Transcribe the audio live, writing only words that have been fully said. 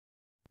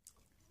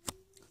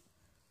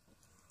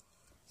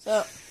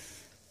So,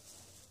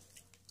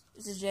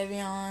 this is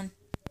Javion.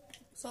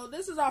 So,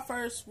 this is our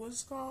first,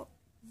 what's it called?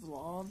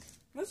 Vlog.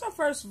 This is our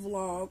first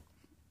vlog.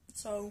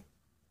 So,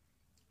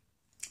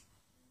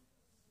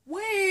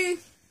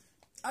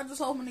 I'm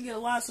just hoping to get a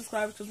lot of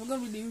subscribers because we're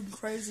going to be doing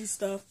crazy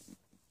stuff.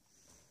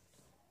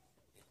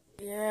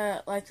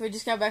 Yeah, like we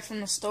just got back from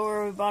the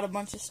store. We bought a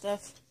bunch of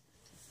stuff.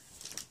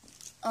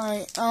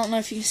 I don't know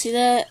if you can see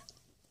that.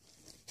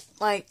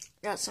 Like,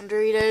 got some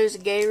Doritos, a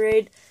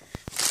Gatorade,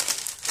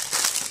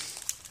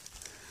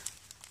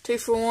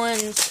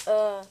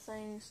 2-for-1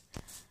 things,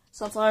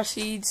 sunflower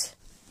seeds,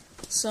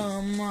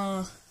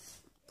 some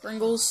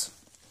Pringles,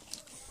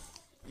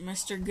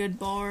 Mr. Good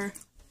Bar,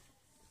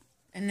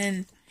 and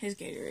then his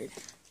Gatorade.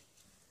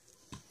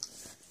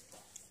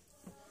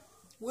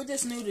 We're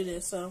just new to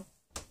this, so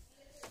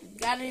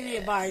got any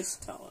advice,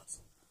 tell us.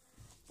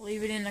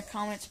 Leave it in the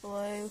comments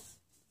below.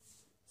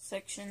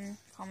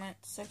 Comment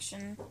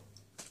section.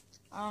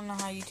 I don't know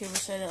how YouTubers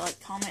say that, like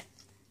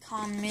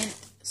comment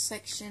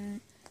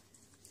section.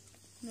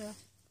 Yeah.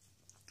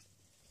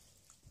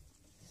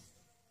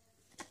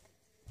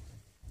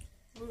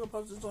 We're gonna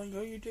post this on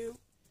your YouTube.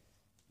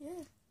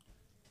 Yeah.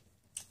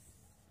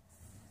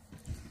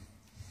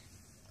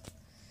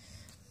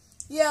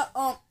 Yeah,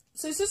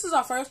 since this is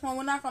our first one,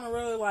 we're not gonna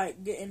really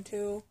like get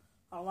into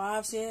our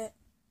lives yet.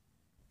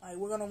 Like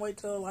we're gonna wait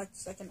till like the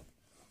second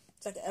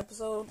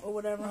episode or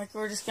whatever. Like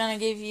we're just gonna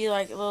give you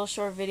like little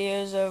short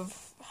videos of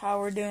how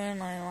we're doing and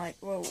like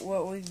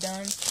what we've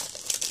done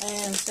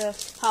and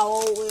stuff. How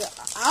old we are.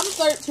 I'm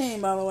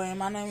 13, by the way.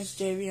 My name is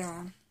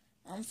Javion.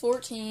 I'm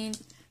 14.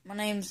 My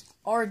name's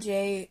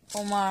RJ.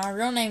 Well, my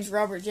real name's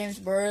Robert James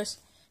Burris,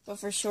 but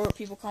for short,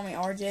 people call me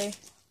RJ.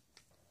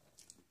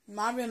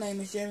 My real name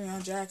is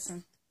Javion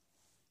Jackson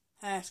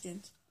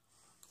Haskins.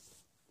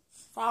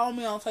 Follow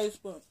me on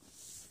Facebook.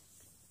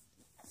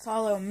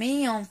 Follow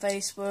me on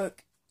Facebook.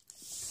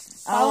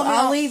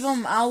 I'll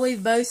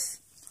leave both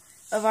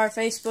of our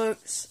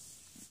Facebooks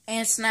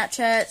and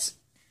Snapchats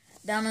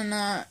down in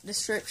the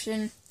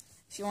description.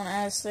 If you want to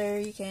add us there,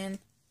 you can.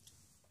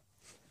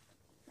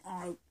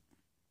 Alright.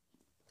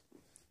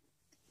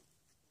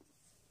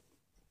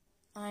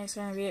 I think it's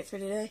going to be it for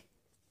today.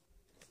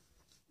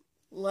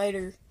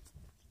 Later.